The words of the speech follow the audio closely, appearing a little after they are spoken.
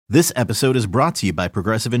This episode is brought to you by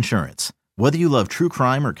Progressive Insurance. Whether you love true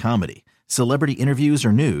crime or comedy, celebrity interviews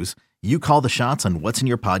or news, you call the shots on what's in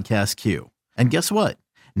your podcast queue. And guess what?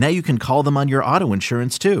 Now you can call them on your auto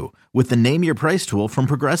insurance too with the Name Your Price tool from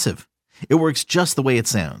Progressive. It works just the way it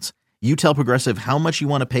sounds. You tell Progressive how much you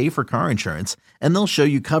want to pay for car insurance, and they'll show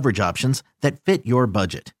you coverage options that fit your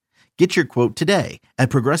budget. Get your quote today at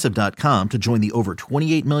Progressive.com to join the over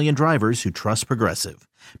 28 million drivers who trust Progressive.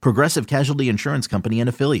 Progressive Casualty Insurance Company and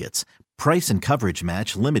Affiliates. Price and coverage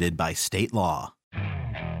match limited by state law.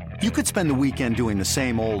 You could spend the weekend doing the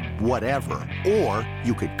same old whatever, or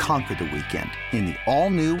you could conquer the weekend in the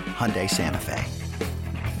all-new Hyundai Santa Fe.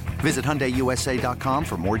 Visit HyundaiUSA.com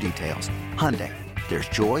for more details. Hyundai, there's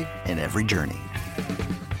joy in every journey.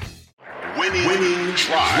 Winning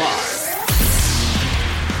Drive.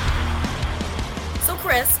 So,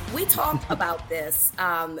 Chris, we talked about this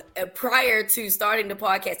prior to starting the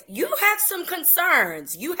podcast. You have some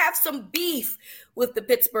concerns. You have some beef with the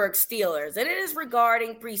Pittsburgh Steelers, and it is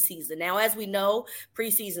regarding preseason. Now, as we know,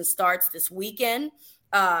 preseason starts this weekend.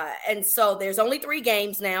 And so there's only 3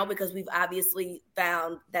 games now because we've obviously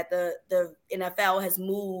found that the NFL has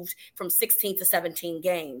moved from 16 to 17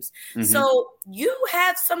 games. Mm-hmm. So you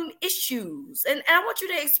have some issues, and I want you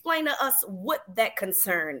to explain to us what that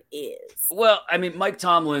concern is. Well, I mean, Mike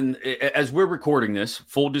Tomlin, as we're recording this,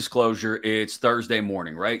 full disclosure, it's Thursday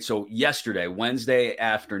morning, right? So yesterday, Wednesday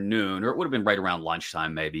afternoon, or it would have been right around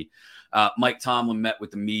lunchtime maybe, Mike Tomlin met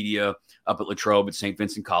with the media up at Latrobe at St.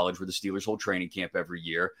 Vincent College, where the Steelers hold training camp every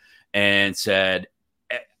year, and said,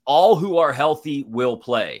 all who are healthy will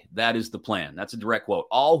play. That is the plan. That's a direct quote.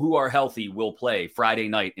 All who are healthy will play Friday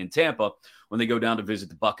night in Tampa when they go down to visit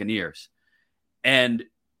the Buccaneers. And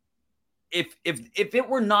if it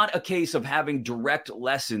were not a case of having direct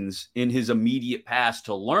lessons in his immediate past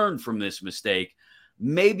to learn from this mistake,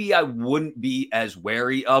 maybe I wouldn't be as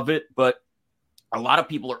wary of it. But a lot of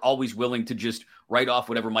people are always willing to just write off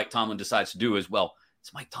whatever Mike Tomlin decides to do as well.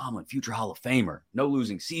 It's Mike Tomlin, future Hall of Famer, no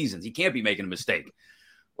losing seasons. He can't be making a mistake.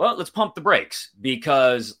 Well, let's pump the brakes,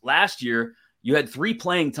 because last year you had 3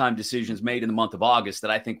 playing time decisions made in the month of August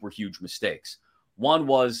that I think were huge mistakes. One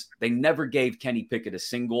was they never gave Kenny Pickett a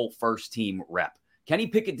single first team rep. Kenny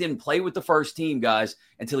Pickett didn't play with the first team, guys,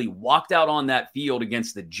 until he walked out on that field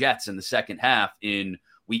against the Jets in the second half in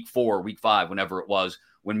week 4, week 5, whenever it was,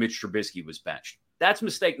 when Mitch Trubisky was benched. That's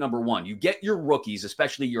mistake number 1. You get your rookies,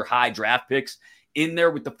 especially your high draft picks, in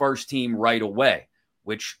there with the first team right away,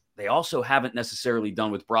 which they also haven't necessarily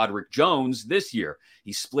done with Broderick Jones this year.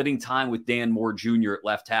 He's splitting time with Dan Moore Jr. at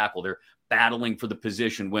left tackle. They're battling for the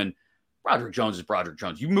position when Broderick Jones is Broderick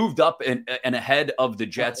Jones. You moved up and ahead of the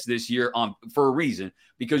Jets this year for a reason,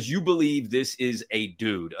 because you believe this is a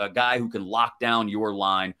dude, a guy who can lock down your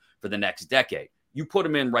line for the next decade. You put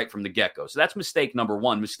him in right from the get-go. So that's mistake number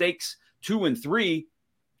 1. Mistakes 2 and 3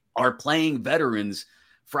 are playing veterans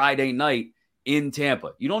Friday night in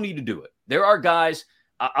Tampa. You don't need to do it. There are guys,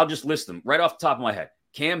 I'll just list them right off the top of my head.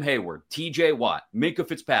 Cam Hayward, TJ Watt, Minka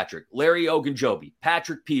Fitzpatrick, Larry Ogunjobi,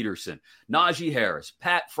 Patrick Peterson, Najee Harris,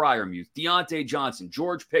 Pat Freiermuth, Deontay Johnson,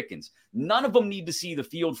 George Pickens. None of them need to see the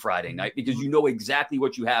field Friday night, because you know exactly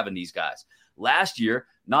what you have in these guys. Last year,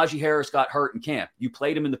 Najee Harris got hurt in camp. You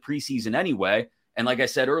played him in the preseason anyway. And like I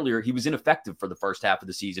said earlier, he was ineffective for the first half of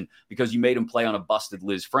the season because you made him play on a busted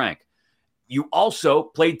Liz Frank. You also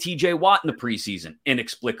played TJ Watt in the preseason,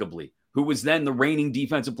 inexplicably, who was then the reigning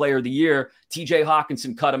defensive player of the year. TJ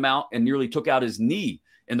Hawkinson cut him out and nearly took out his knee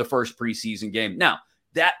in the first preseason game. Now,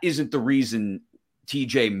 that isn't the reason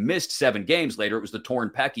TJ missed 7 games later. It was the torn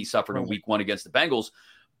pec he suffered in week 1 against the Bengals,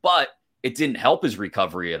 but it didn't help his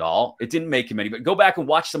recovery at all. It didn't make him any better. Go back and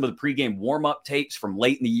watch some of the pregame warm-up tapes from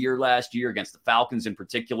late in the year last year against the Falcons in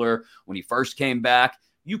particular when he first came back.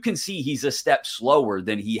 You can see he's a step slower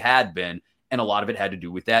than he had been, and a lot of it had to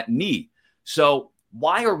do with that knee. So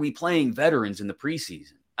why are we playing veterans in the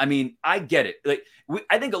preseason? I mean, I get it.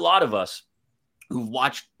 I think a lot of us who've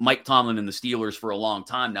watched Mike Tomlin and the Steelers for a long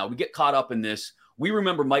time now, we get caught up in this. We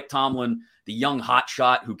remember Mike Tomlin, the young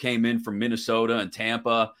hotshot who came in from Minnesota and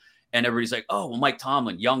Tampa, and everybody's like, oh, well, Mike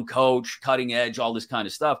Tomlin, young coach, cutting edge, all this kind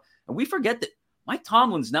of stuff. And we forget that Mike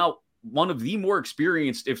Tomlin's now one of the more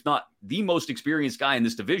experienced, if not the most experienced guy in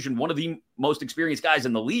this division, one of the most experienced guys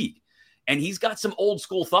in the league. And he's got some old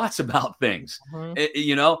school thoughts about things.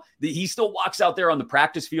 Mm-hmm. He still walks out there on the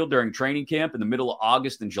practice field during training camp in the middle of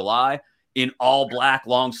August and July in all black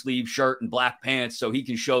long sleeve shirt and black pants, so he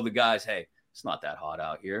can show the guys, hey, it's not that hot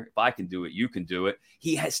out here. If I can do it, you can do it.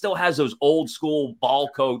 He still has those old school ball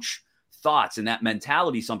coach thoughts and that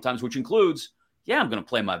mentality sometimes, which includes, yeah, I'm going to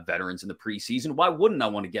play my veterans in the preseason. Why wouldn't I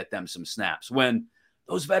want to get them some snaps when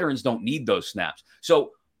those veterans don't need those snaps?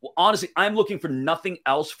 So Well, honestly, I'm looking for nothing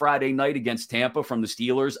else Friday night against Tampa from the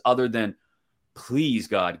Steelers other than, please,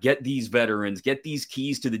 God, get these veterans, get these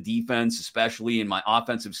keys to the defense, especially in my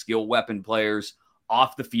offensive skill weapon players,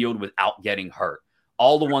 off the field without getting hurt.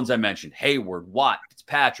 All the ones I mentioned, Hayward, Watt,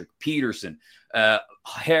 Fitzpatrick, Peterson,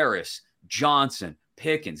 Harris, Johnson,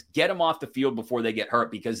 Pickens, get them off the field before they get hurt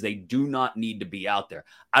because they do not need to be out there.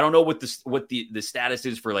 I don't know what the status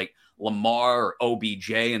is for like Lamar or OBJ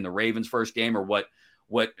in the Ravens' first game, or what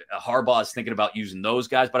Harbaugh is thinking about using those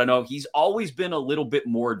guys. But I know he's always been a little bit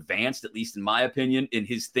more advanced, at least in my opinion, in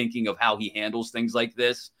his thinking of how he handles things like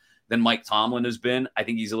this than Mike Tomlin has been. I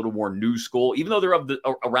think he's a little more new school, even though they're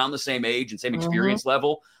around the same age and same experience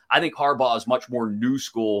level. I think Harbaugh is much more new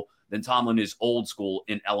school than Tomlin is old school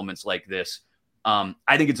in elements like this. I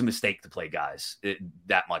think it's a mistake to play guys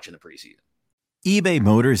that much in the preseason. eBay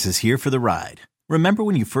Motors is here for the ride. Remember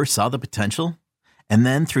when you first saw the potential? And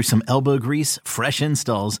then through some elbow grease, fresh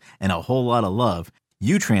installs, and a whole lot of love,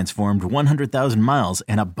 you transformed 100,000 miles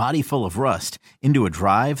and a body full of rust into a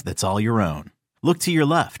drive that's all your own. Look to your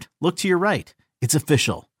left. Look to your right. It's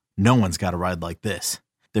official. No one's got a ride like this.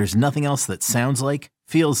 There's nothing else that sounds like,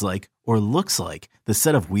 feels like, or looks like the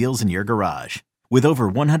set of wheels in your garage. With over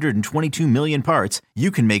 122 million parts,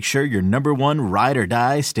 you can make sure your number one ride or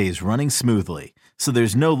die stays running smoothly. So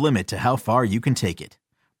there's no limit to how far you can take it.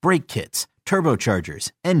 Brake kits,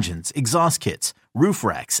 turbochargers, engines, exhaust kits, roof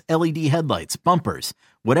racks, LED headlights, bumpers,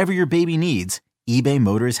 whatever your baby needs, eBay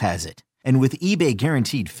Motors has it. And with eBay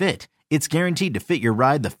Guaranteed Fit, it's guaranteed to fit your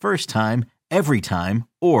ride the first time, every time,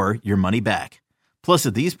 or your money back. Plus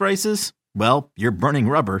at these prices, well, you're burning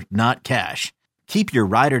rubber, not cash. Keep your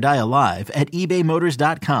ride or die alive at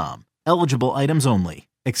ebaymotors.com. Eligible items only.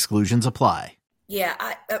 Exclusions apply. Yeah,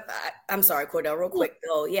 I'm sorry, Cordell, real quick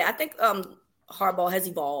though. Yeah, I think Harbaugh has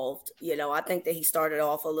evolved. I think that he started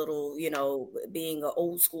off a little, being an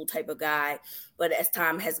old school type of guy, but as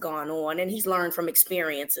time has gone on, and he's learned from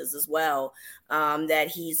experiences as well, that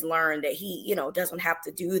he's learned that he, doesn't have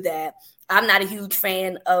to do that. I'm not a huge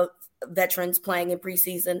fan of veterans playing in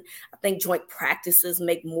preseason. I think joint practices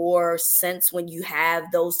make more sense when you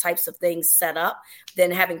have those types of things set up than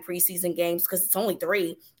having preseason games, because it's only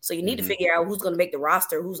 3. So you need to figure out who's going to make the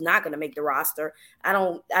roster, who's not going to make the roster. I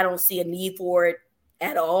don't see a need for it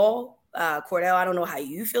at all. Cordell, I don't know how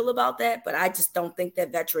you feel about that, but I just don't think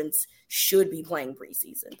that veterans should be playing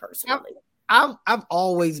preseason personally. I've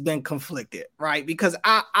always been conflicted, right? Because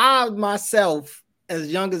I myself,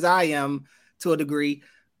 as young as I am to a degree,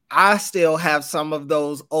 I still have some of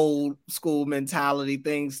those old school mentality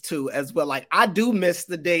things too, as well. Like, I do miss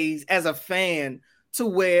the days as a fan to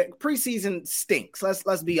where preseason stinks.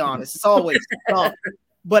 Let's be honest. It's always stunk,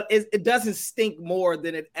 but it doesn't stink more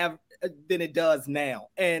than it does now.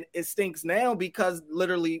 And it stinks now because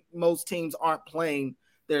literally most teams aren't playing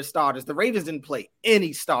their starters. The Ravens didn't play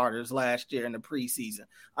any starters last year in the preseason.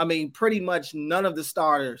 I mean, pretty much none of the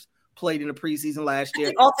starters played in the preseason last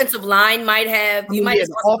year. The offensive line might have. You might have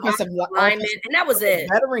offensive linemen, and that was it.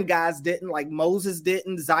 Veteran guys didn't, like Moses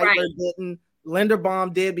didn't, Zeitler didn't,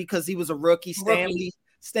 Linderbaum did because he was a rookie.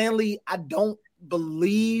 Stanley, I don't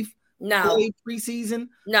believe played preseason.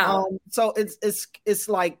 No. So it's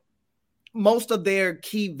like most of their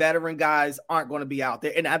key veteran guys aren't going to be out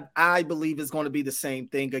there, and I believe it's going to be the same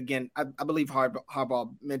thing again. I believe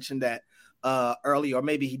Harbaugh mentioned that earlier, or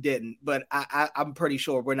maybe he didn't, but I'm pretty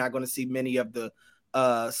sure we're not going to see many of the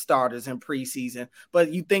starters in preseason.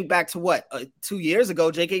 But you think back to 2 years ago,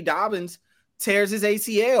 J.K. Dobbins tears his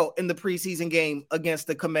ACL in the preseason game against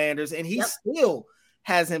the Commanders, and he still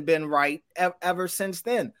hasn't been right ever since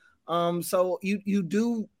then. So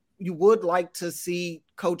you would like to see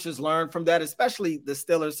coaches learn from that, especially the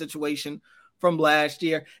Steelers situation from last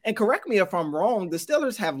year. And correct me if I'm wrong, the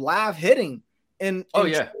Steelers have live hitting in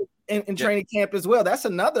training camp as well. That's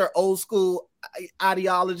another old school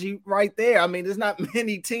ideology right there. I mean, there's not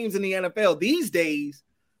many teams in the NFL these days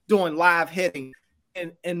doing live hitting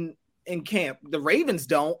in camp. The Ravens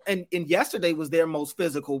don't, and yesterday was their most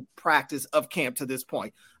physical practice of camp to this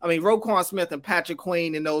point. I mean, Roquan Smith and Patrick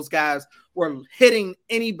Queen and those guys were hitting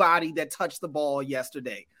anybody that touched the ball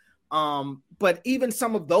yesterday. But even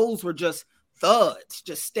some of those were just thuds,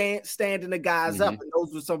 just standing the guys up, and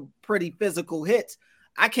those were some pretty physical hits.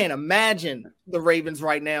 I can't imagine the Ravens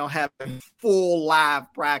right now having full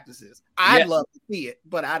live practices. I'd love to see it,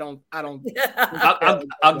 but I don't.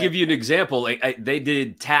 I'll give you an example. They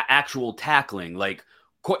did actual tackling, like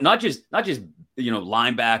not just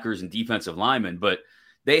linebackers and defensive linemen, but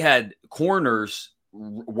they had corners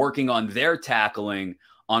working on their tackling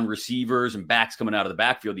on receivers and backs coming out of the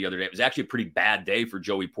backfield the other day. It was actually a pretty bad day for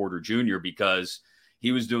Joey Porter Jr. because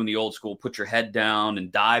he was doing the old school, put your head down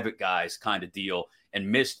and dive at guys kind of deal,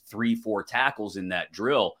 and missed 3-4 tackles in that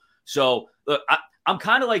drill. So look, I'm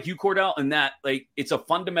kind of like you, Cordell, in that like it's a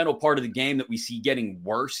fundamental part of the game that we see getting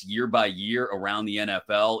worse year by year around the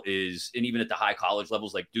NFL and even at the high college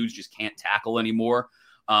levels, like dudes just can't tackle anymore.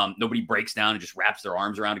 Nobody breaks down and just wraps their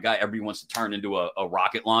arms around a guy. Everybody wants to turn into a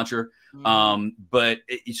rocket launcher.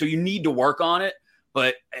 So you need to work on it.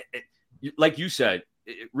 But like you said,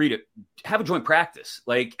 read it, have a joint practice,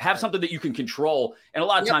 like have something that you can control. And a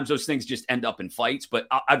lot of times those things just end up in fights, but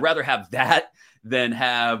I'd rather have that than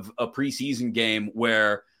have a preseason game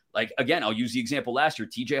where, like, again, I'll use the example last year,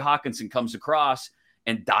 TJ Hawkinson comes across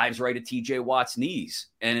and dives right at TJ Watt's knees.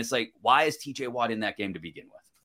 And it's like, why is TJ Watt in that game to begin with?